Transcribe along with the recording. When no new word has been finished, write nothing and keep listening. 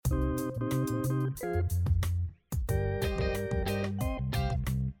Hi,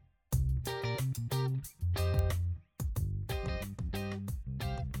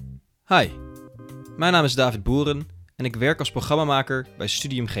 mijn naam is David Boeren en ik werk als programmamaker bij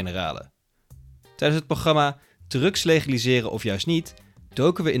Studium Generale. Tijdens het programma Drugs legaliseren of juist niet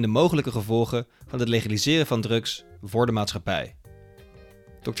doken we in de mogelijke gevolgen van het legaliseren van drugs voor de maatschappij.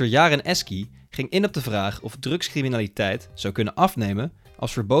 Dr. Yarin Eski ging in op de vraag of drugscriminaliteit zou kunnen afnemen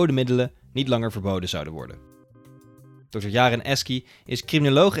als verboden middelen niet langer verboden zouden worden. Dr. Yarin Eski is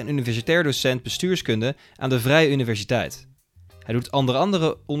criminoloog en universitair docent bestuurskunde aan de Vrije Universiteit. Hij doet onder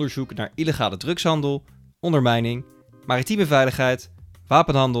andere onderzoek naar illegale drugshandel, ondermijning, maritieme veiligheid,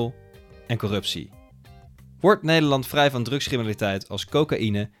 wapenhandel en corruptie. Wordt Nederland vrij van drugscriminaliteit als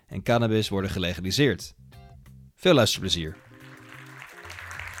cocaïne en cannabis worden gelegaliseerd? Veel luisterplezier.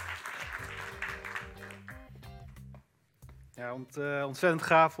 Ja, ontzettend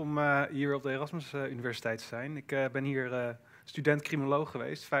gaaf om hier op de Erasmus Universiteit te zijn. Ik ben hier student criminoloog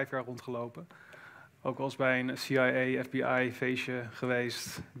geweest, 5 jaar rondgelopen. Ook wel eens bij een CIA, FBI feestje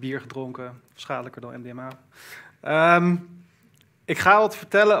geweest, bier gedronken, schadelijker dan MDMA. Ik ga wat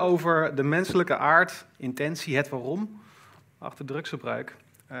vertellen over de menselijke aard, intentie, het waarom achter drugsgebruik.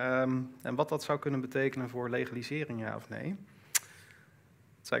 En wat dat zou kunnen betekenen voor legalisering, ja of nee. Dat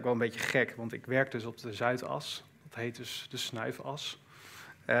is eigenlijk wel een beetje gek, want ik werk dus op de Zuidas. Dat heet dus de snuifas.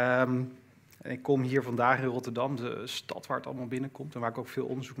 En ik kom hier vandaag in Rotterdam, de stad waar het allemaal binnenkomt en waar ik ook veel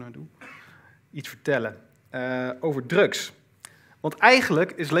onderzoek naar doe, iets vertellen over drugs. Want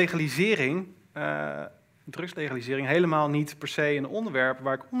eigenlijk is legalisering, drugslegalisering, helemaal niet per se een onderwerp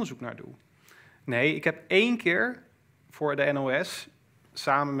waar ik onderzoek naar doe. Nee, ik heb 1 keer voor de NOS,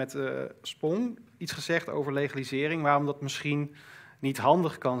 samen met Spong, iets gezegd over legalisering, waarom dat misschien niet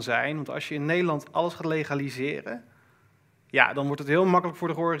handig kan zijn. Want als je in Nederland alles gaat legaliseren, ja, dan wordt het heel makkelijk voor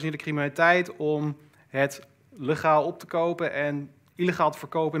de georganiseerde criminaliteit om het legaal op te kopen en illegaal te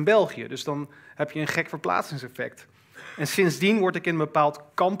verkopen in België. Dus dan heb je een gek verplaatsingseffect. En sindsdien word ik in een bepaald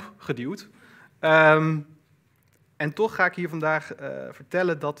kamp geduwd. En toch ga ik hier vandaag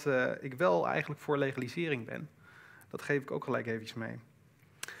vertellen dat ik wel eigenlijk voor legalisering ben. Dat geef ik ook gelijk eventjes mee.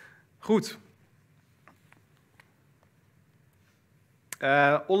 Goed.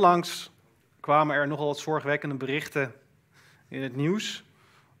 Onlangs kwamen er nogal wat zorgwekkende berichten in het nieuws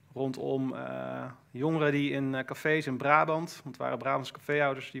rondom jongeren die in cafés in Brabant, want het waren Brabantse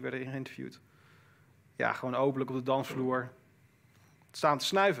caféhouders die werden geïnterviewd, ja, gewoon openlijk op de dansvloer staan te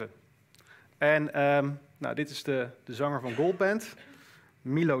snuiven. En nou, dit is de zanger van Goldband,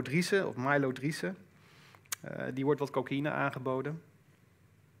 Milo Driessen. Die wordt wat cocaïne aangeboden.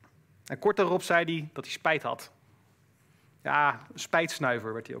 En kort daarop zei hij dat hij spijt had. Ja, een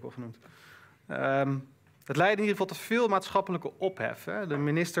spijtsnuiver werd hij ook wel genoemd. Het leidde in ieder geval tot veel maatschappelijke ophef. Hè. De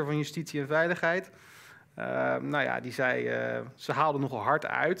minister van Justitie en Veiligheid, nou ja, die zei, ze haalde nogal hard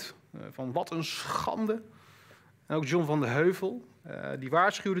uit, van wat een schande. En ook John van de Heuvel, die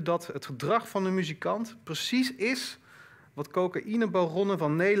waarschuwde dat het gedrag van de muzikant precies is wat cocaïnebaronnen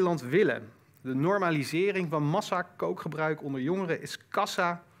van Nederland willen. De normalisering van massa-kookgebruik onder jongeren is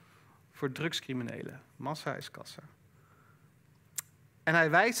kassa voor drugscriminelen. Massa is kassa. En hij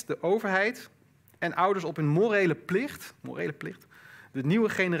wijst de overheid en ouders op hun morele plicht, de nieuwe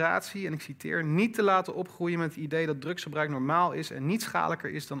generatie, en ik citeer, niet te laten opgroeien met het idee dat drugsgebruik normaal is en niet schadelijker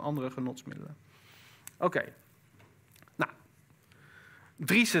is dan andere genotsmiddelen. Oké. Nou,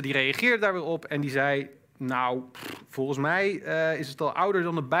 Driessen die reageerde daar weer op en die zei, nou, volgens mij is het al ouder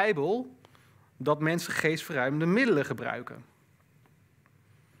dan de Bijbel dat mensen geestverruimende middelen gebruiken.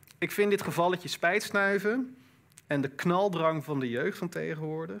 Ik vind dit gevalletje spijtsnuiven en de knaldrang van de jeugd van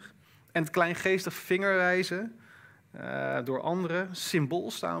tegenwoordig en het kleingeestig vingerwijzen door anderen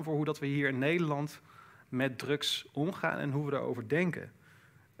symbool staan voor hoe dat we hier in Nederland met drugs omgaan en hoe we daarover denken.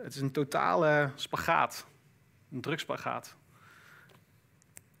 Het is een totale spagaat, een drugsspagaat.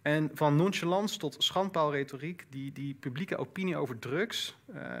 En van nonchalance tot schandpaalretoriek, die publieke opinie over drugs,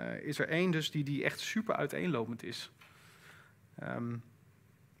 is er één dus die echt super uiteenlopend is.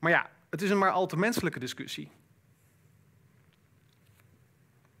 Maar ja, het is een maar al te menselijke discussie.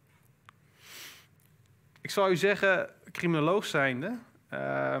 Ik zal u zeggen, criminoloog zijnde,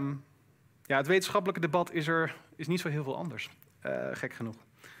 ja, het wetenschappelijke debat is niet zo heel veel anders, gek genoeg.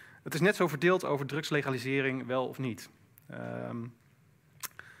 Het is net zo verdeeld over drugslegalisering wel of niet.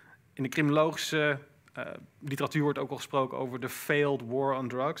 In de criminologische literatuur wordt ook al gesproken over de failed war on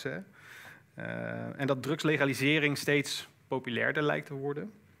drugs. Hè? En dat drugslegalisering steeds populairder lijkt te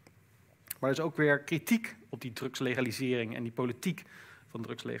worden. Maar er is ook weer kritiek op die drugslegalisering en die politiek van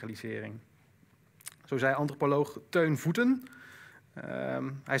drugslegalisering. Zo zei antropoloog Teun Voeten,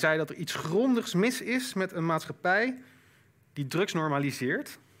 Hij zei dat er iets grondigs mis is met een maatschappij die drugs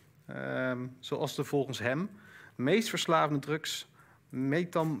normaliseert. Zoals de volgens hem meest verslavende drugs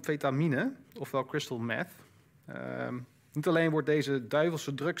methamphetamine, ofwel crystal meth. Niet alleen wordt deze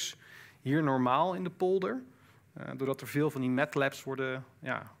duivelse drugs hier normaal in de polder, doordat er veel van die meth labs worden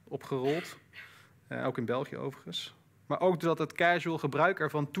opgerold. Ook in België overigens. Maar ook doordat het casual gebruik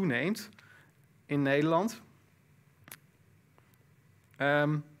ervan toeneemt in Nederland.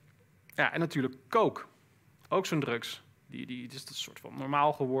 En natuurlijk coke. Ook zo'n drugs. Die is een soort van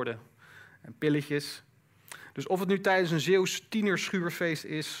normaal geworden. En pilletjes. Dus of het nu tijdens een Zeeuws tienerschuurfeest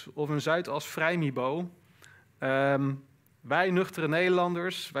is of een Zuidas vrijmibo. Wij nuchtere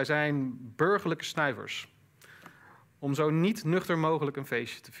Nederlanders, wij zijn burgerlijke snuivers. Om zo niet nuchter mogelijk een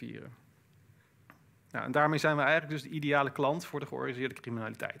feestje te vieren. Nou, en daarmee zijn we eigenlijk dus de ideale klant voor de georganiseerde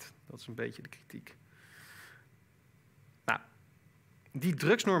criminaliteit. Dat is een beetje de kritiek. Nou, die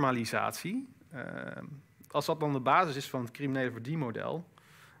drugsnormalisatie, als dat dan de basis is van het criminele verdienmodel,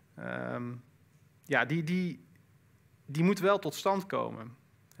 die moet wel tot stand komen.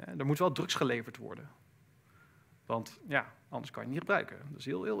 Er moet wel drugs geleverd worden. Want ja, anders kan je het niet gebruiken. Dat is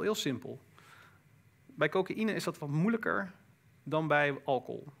heel simpel. Bij cocaïne is dat wat moeilijker dan bij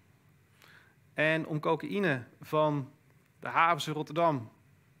alcohol. En om cocaïne van de havens in Rotterdam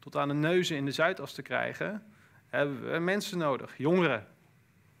tot aan de neuzen in de Zuidas te krijgen, hebben we mensen nodig. Jongeren.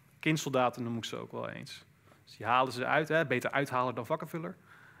 Kindsoldaten noem ik ze ook wel eens. Dus die halen ze uit, beter uithalen dan vakkenvuller.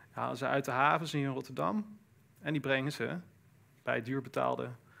 Die halen ze uit de havens in Rotterdam en die brengen ze bij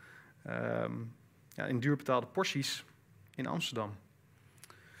in duurbetaalde porties in Amsterdam.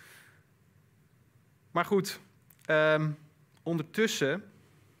 Maar goed, ondertussen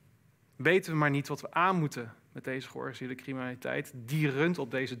weten we maar niet wat we aan moeten met deze georganiseerde criminaliteit. Die runt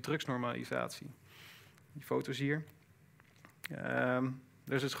op deze drugsnormalisatie. Die foto's hier. Er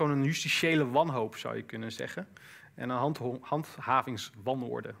is dus gewoon een justitiële wanhoop, zou je kunnen zeggen. En een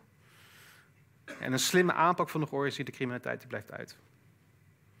handhavingswanorde. En een slimme aanpak van de georganiseerde criminaliteit die blijft uit.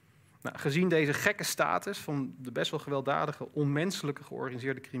 Nou, gezien deze gekke status van de best wel gewelddadige, onmenselijke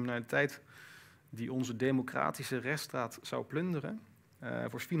georganiseerde criminaliteit die onze democratische rechtsstaat zou plunderen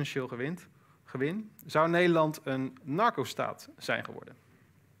voor financieel gewin, zou Nederland een narcostaat zijn geworden.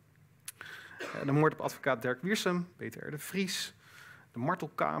 De moord op advocaat Dirk Wiersum, Peter R. de Vries, de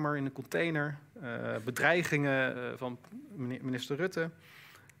martelkamer in de container, bedreigingen van minister Rutte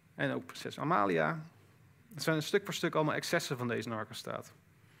en ook prinses Amalia. Het zijn stuk voor stuk allemaal excessen van deze narcostaat.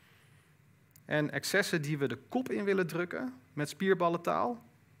 En excessen die we de kop in willen drukken met spierballentaal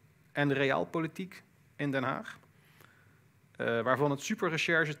en de realpolitiek in Den Haag. Waarvan het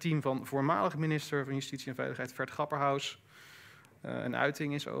superrecherche-team van voormalig minister van Justitie en Veiligheid Vert Grapperhaus een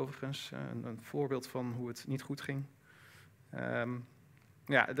uiting is overigens. Een voorbeeld van hoe het niet goed ging.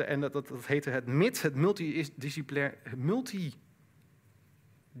 Dat heette het MIT, het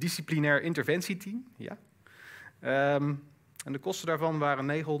multidisciplinair interventieteam. Ja. En de kosten daarvan waren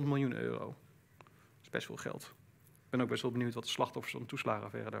 900 miljoen euro. Dat is best veel geld. Ik ben ook best wel benieuwd wat de slachtoffers van de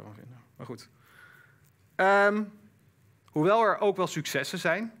toeslagenaffaire daarvan vinden. Maar goed. Hoewel er ook wel successen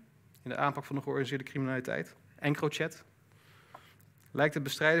zijn in de aanpak van de georganiseerde criminaliteit, EncroChat, lijkt het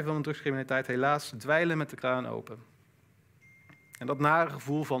bestrijden van de drugscriminaliteit helaas te dweilen met de kraan open. En dat nare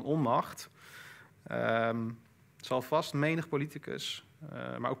gevoel van onmacht zal vast menig politicus,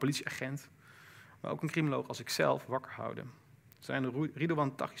 maar ook politieagent, maar ook een criminoloog als ikzelf wakker houden. Zijn de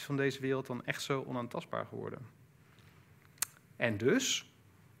Ridouan Taghis van deze wereld dan echt zo onaantastbaar geworden? En dus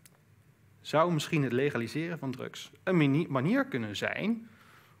zou misschien het legaliseren van drugs een manier kunnen zijn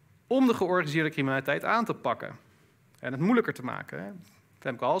om de georganiseerde criminaliteit aan te pakken. En het moeilijker te maken. Hè?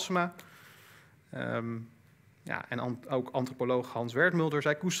 Femke Halsema en ook antropoloog Hans Wertmulder,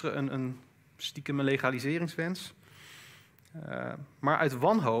 zij koesteren een stiekeme legaliseringswens. Maar uit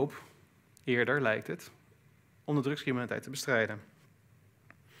wanhoop, eerder lijkt het, om de drugscriminaliteit te bestrijden.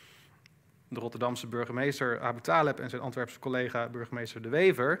 De Rotterdamse burgemeester Abu Taleb en zijn Antwerpse collega burgemeester De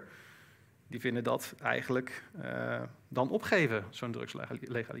Wever, die vinden dat eigenlijk dan opgeven, zo'n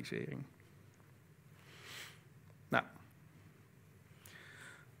drugslegalisering. Nou,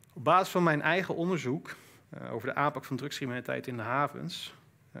 op basis van mijn eigen onderzoek over de aanpak van drugscriminaliteit in de havens,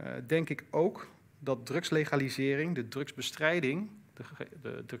 denk ik ook dat drugslegalisering, de drugsbestrijding,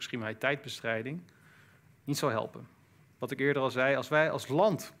 de drugscriminaliteitsbestrijding, niet zal helpen. Wat ik eerder al zei, als wij als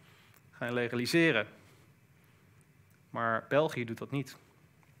land gaan legaliseren, maar België doet dat niet,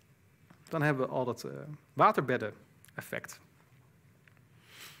 dan hebben we al dat waterbedden-effect.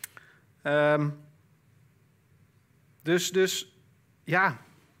 Dus ja,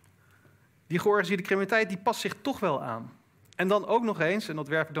 die georganiseerde criminaliteit die past zich toch wel aan. En dan ook nog eens, en dat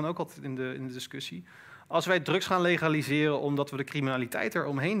werp ik dan ook altijd in de discussie, als wij drugs gaan legaliseren omdat we de criminaliteit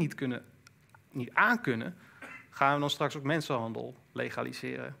eromheen niet aan kunnen, gaan we dan straks ook mensenhandel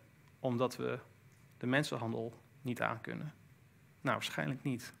legaliseren omdat we de mensenhandel niet aan kunnen? Nou, waarschijnlijk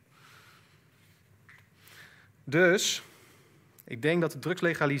niet. Dus ik denk dat de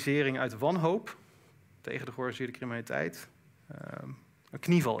drugslegalisering uit wanhoop tegen de georganiseerde criminaliteit een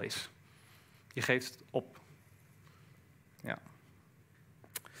knieval is. Je geeft het op. Ja.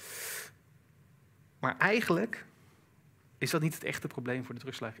 Maar eigenlijk is dat niet het echte probleem voor de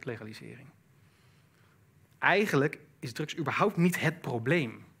drugslegalisering. Eigenlijk is drugs überhaupt niet het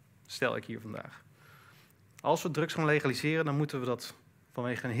probleem, stel ik hier vandaag. Als we drugs gaan legaliseren, dan moeten we dat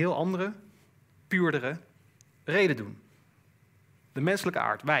vanwege een heel andere, puurdere reden doen. De menselijke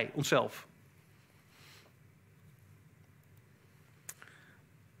aard, wij, onszelf.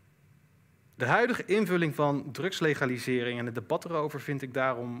 De huidige invulling van drugslegalisering en het debat erover vind ik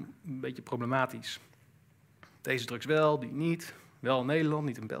daarom een beetje problematisch. Deze drugs wel, die niet. Wel in Nederland,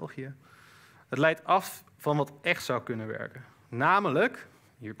 niet in België. Het leidt af van wat echt zou kunnen werken. Namelijk,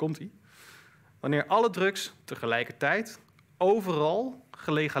 hier komt ie, wanneer alle drugs tegelijkertijd overal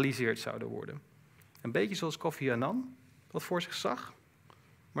gelegaliseerd zouden worden. Een beetje zoals Kofi Annan dat voor zich zag,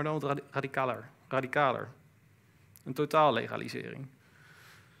 maar dan wat radicaler. Een totaal legalisering.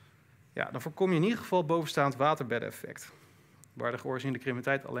 Ja, dan voorkom je in ieder geval bovenstaand waterbeddeneffect, waar de georganiseerde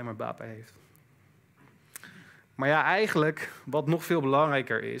criminaliteit alleen maar baat bij heeft. Maar ja, eigenlijk, wat nog veel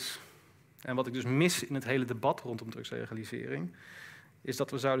belangrijker is, en wat ik dus mis in het hele debat rondom drugslegalisering, is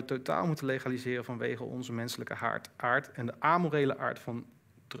dat we zouden totaal moeten legaliseren vanwege onze menselijke aard en de amorele aard van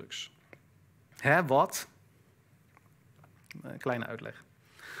drugs. Wat? Een kleine uitleg.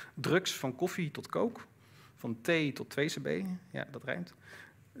 Drugs van koffie tot coke, van thee tot 2CB, ja, dat rijmt,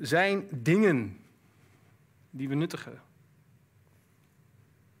 zijn dingen die we nuttigen.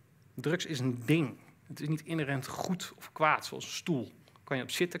 Drugs is een ding. Het is niet inherent goed of kwaad, zoals een stoel. Kan je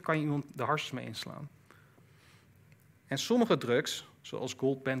op zitten, kan je iemand de harsens mee inslaan. En sommige drugs, zoals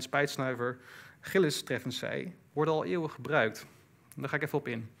goldpen, spijtsnuiver, Gillis treffend zei, worden al eeuwen gebruikt. En daar ga ik even op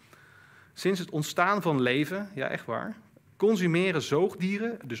in. Sinds het ontstaan van leven, ja echt waar, consumeren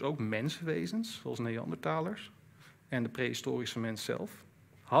zoogdieren, dus ook mensenwezens, zoals Neandertalers en de prehistorische mens zelf,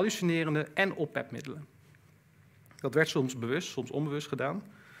 hallucinerende en oppepmiddelen. Dat werd soms bewust, soms onbewust gedaan,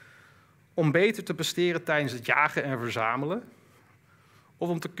 om beter te presteren tijdens het jagen en verzamelen, of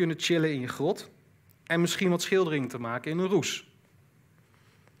om te kunnen chillen in je grot en misschien wat schilderingen te maken in een roes.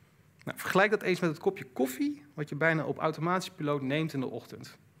 Nou, vergelijk dat eens met het kopje koffie, wat je bijna op automatische piloot neemt in de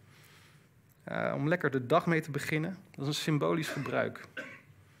ochtend. Om lekker de dag mee te beginnen, dat is een symbolisch gebruik.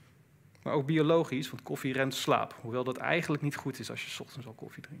 Maar ook biologisch, want koffie remt slaap. Hoewel dat eigenlijk niet goed is als je 's ochtends al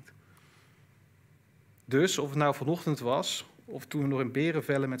koffie drinkt. Dus of het nou vanochtend was, of toen we nog in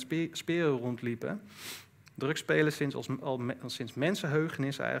berenvellen met speren rondliepen, drugs spelen sinds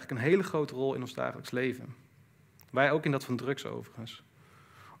mensenheugenis eigenlijk een hele grote rol in ons dagelijks leven. Wij ook in dat van drugs overigens.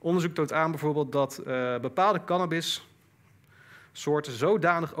 Onderzoek toont aan bijvoorbeeld dat bepaalde cannabissoorten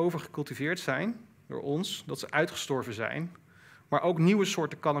zodanig overgecultiveerd zijn door ons, dat ze uitgestorven zijn, maar ook nieuwe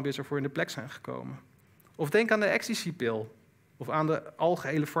soorten cannabis ervoor in de plek zijn gekomen. Of denk aan de ecstasy-pil, of aan de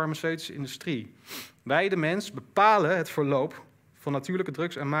algehele farmaceutische industrie. Wij, de mens, bepalen het verloop van natuurlijke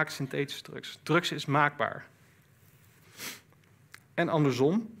drugs en maken synthetische drugs. Drugs is maakbaar. En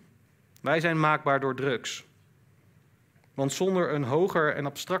andersom, wij zijn maakbaar door drugs. Want zonder een hoger en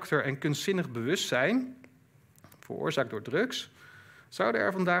abstracter en kunstzinnig bewustzijn, veroorzaakt door drugs, zouden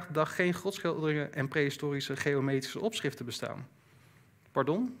er vandaag de dag geen grotschilderingen en prehistorische geometrische opschriften bestaan.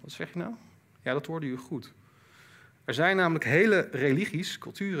 Pardon, wat zeg je nou? Ja, dat hoorde u goed. Er zijn namelijk hele religies,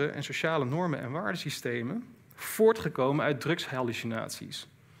 culturen en sociale normen en waardesystemen voortgekomen uit drugshallucinaties.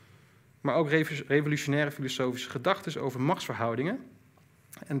 Maar ook revolutionaire filosofische gedachten over machtsverhoudingen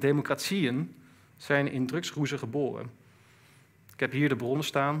en democratieën zijn in drugsroezen geboren. Ik heb hier de bronnen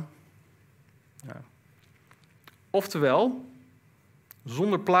staan. Ja. Oftewel,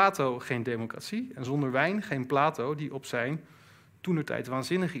 zonder Plato geen democratie en zonder wijn geen Plato die op zijn toentertijd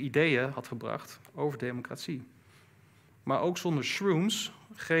waanzinnige ideeën had gebracht over democratie. Maar ook zonder shrooms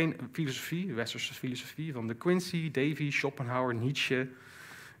geen filosofie, westerse filosofie van de Quincy, Davy, Schopenhauer, Nietzsche,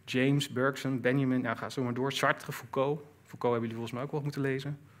 James, Bergson, Benjamin, nou ga zo maar door, Sartre, Foucault. Foucault hebben jullie volgens mij ook wel moeten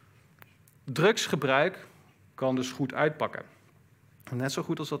lezen. Drugsgebruik kan dus goed uitpakken. Net zo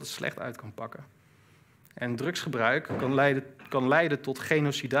goed als dat het slecht uit kan pakken. En drugsgebruik kan leiden tot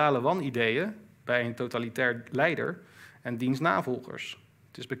genocidale wanideeën bij een totalitair leider en diens navolgers.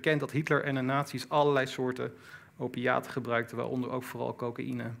 Het is bekend dat Hitler en de nazi's allerlei soorten opiaten gebruikten, waaronder ook vooral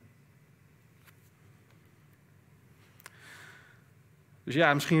cocaïne. Dus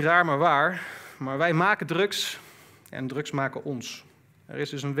ja, misschien raar maar waar, maar wij maken drugs en drugs maken ons. Er is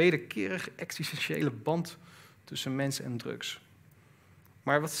dus een wederkerig existentiële band tussen mens en drugs.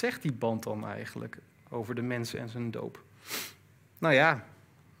 Maar wat zegt die band dan eigenlijk over de mens en zijn doop? Nou ja,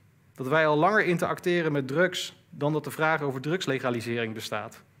 dat wij al langer interacteren met drugs dan dat de vraag over drugslegalisering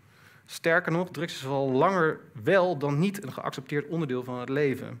bestaat. Sterker nog, drugs is al langer wel dan niet een geaccepteerd onderdeel van het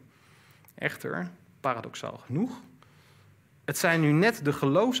leven. Echter, paradoxaal genoeg, het zijn nu net de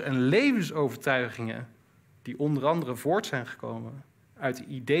geloofs- en levensovertuigingen die onder andere voort zijn gekomen uit de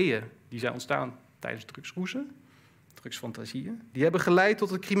ideeën die zijn ontstaan tijdens drugsroezen, drugsfantasieën, die hebben geleid tot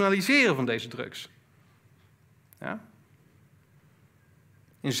het criminaliseren van deze drugs. Ja?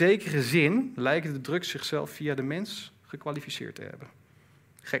 In zekere zin lijken de drugs zichzelf via de mens gekwalificeerd te hebben.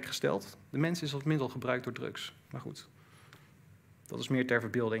 Gek gesteld, de mens is als middel gebruikt door drugs. Maar goed, dat is meer ter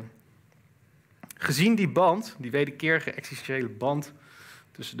verbeelding. Gezien die band, die wederkerige existentiële band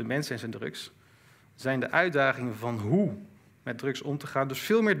tussen de mens en zijn drugs, zijn de uitdagingen van hoe met drugs om te gaan dus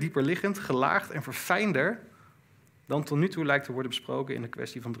veel meer dieperliggend, gelaagd en verfijnder dan tot nu toe lijkt te worden besproken in de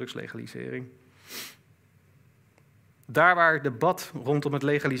kwestie van drugslegalisering. Daar waar het debat rondom het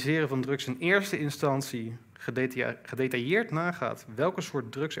legaliseren van drugs in eerste instantie gedetailleerd nagaat welke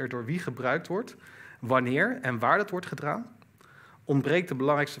soort drugs er door wie gebruikt wordt, wanneer en waar dat wordt gedaan, ontbreekt de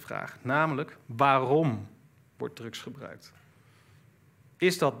belangrijkste vraag, namelijk waarom wordt drugs gebruikt?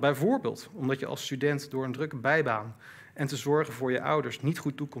 Is dat bijvoorbeeld omdat je als student door een drukke bijbaan en te zorgen voor je ouders niet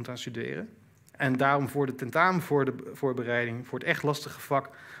goed toekomt aan studeren en daarom voor de tentamenvoorbereiding voor het echt lastige vak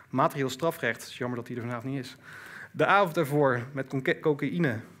materieel strafrecht, het is jammer dat die er vanavond niet is, de avond daarvoor met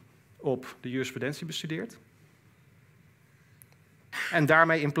cocaïne op de jurisprudentie bestudeert en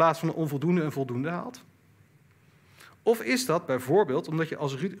daarmee in plaats van een onvoldoende een voldoende haalt? Of is dat bijvoorbeeld omdat je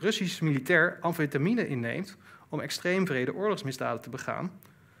als Russisch militair amfetamine inneemt om extreem wrede oorlogsmisdaden te begaan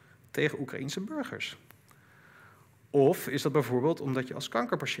tegen Oekraïnse burgers? Of is dat bijvoorbeeld omdat je als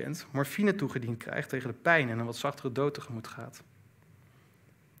kankerpatiënt morfine toegediend krijgt tegen de pijn en een wat zachtere dood tegemoet gaat?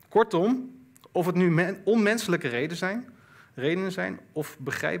 Kortom, of het nu onmenselijke redenen zijn of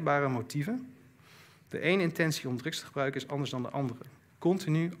begrijpbare motieven, de ene intentie om drugs te gebruiken is anders dan de andere.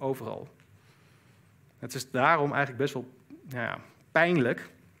 Continu, overal. Het is daarom eigenlijk best wel pijnlijk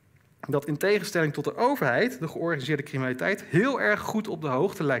dat in tegenstelling tot de overheid de georganiseerde criminaliteit heel erg goed op de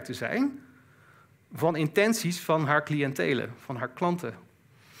hoogte lijkt te zijn van intenties van haar cliëntelen, van haar klanten.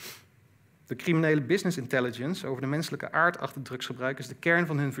 De criminele business intelligence over de menselijke aard achter drugsgebruik is de kern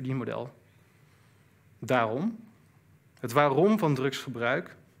van hun verdienmodel. Daarom, het waarom van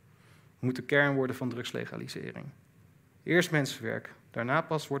drugsgebruik moet de kern worden van drugslegalisering. Eerst mensenwerk, daarna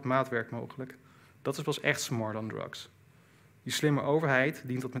pas wordt maatwerk mogelijk. Dat is pas echt smarter dan drugs. Die slimme overheid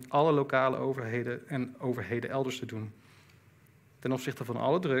dient dat met alle lokale overheden en overheden elders te doen. Ten opzichte van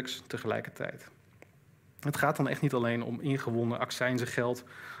alle drugs tegelijkertijd. Het gaat dan echt niet alleen om ingewonnen accijnsgeld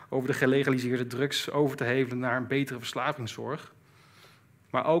over de gelegaliseerde drugs over te hevelen naar een betere verslavingszorg.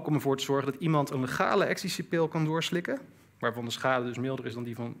 Maar ook om ervoor te zorgen dat iemand een legale ecstasypil kan doorslikken, waarvan de schade dus milder is dan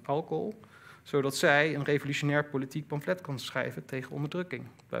die van alcohol, zodat zij een revolutionair politiek pamflet kan schrijven tegen onderdrukking,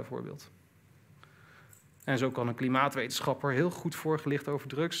 bijvoorbeeld. En zo kan een klimaatwetenschapper heel goed voorgelicht over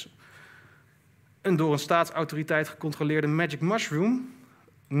drugs een door een staatsautoriteit gecontroleerde magic mushroom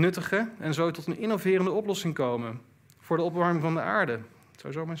nuttigen en zo tot een innoverende oplossing komen voor de opwarming van de aarde. Het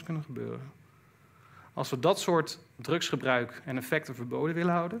zou zomaar eens kunnen gebeuren. Als we dat soort drugsgebruik en effecten verboden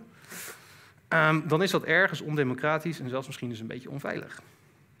willen houden, dan is dat ergens ondemocratisch en zelfs misschien dus een beetje onveilig.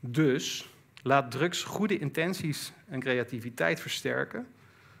 Dus laat drugs goede intenties en creativiteit versterken,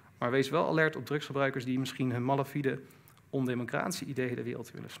 maar wees wel alert op drugsgebruikers die misschien hun malafide, ondemocratische ideeën de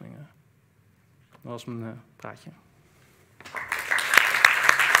wereld willen slingeren. Dat was mijn praatje.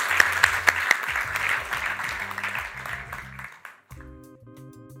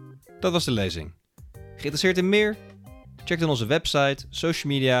 Dat was de lezing. Geïnteresseerd in meer? Check dan onze website,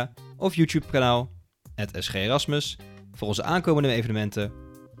 social media of YouTube-kanaal @SGErasmus voor onze aankomende evenementen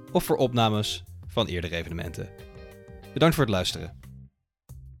of voor opnames van eerdere evenementen. Bedankt voor het luisteren.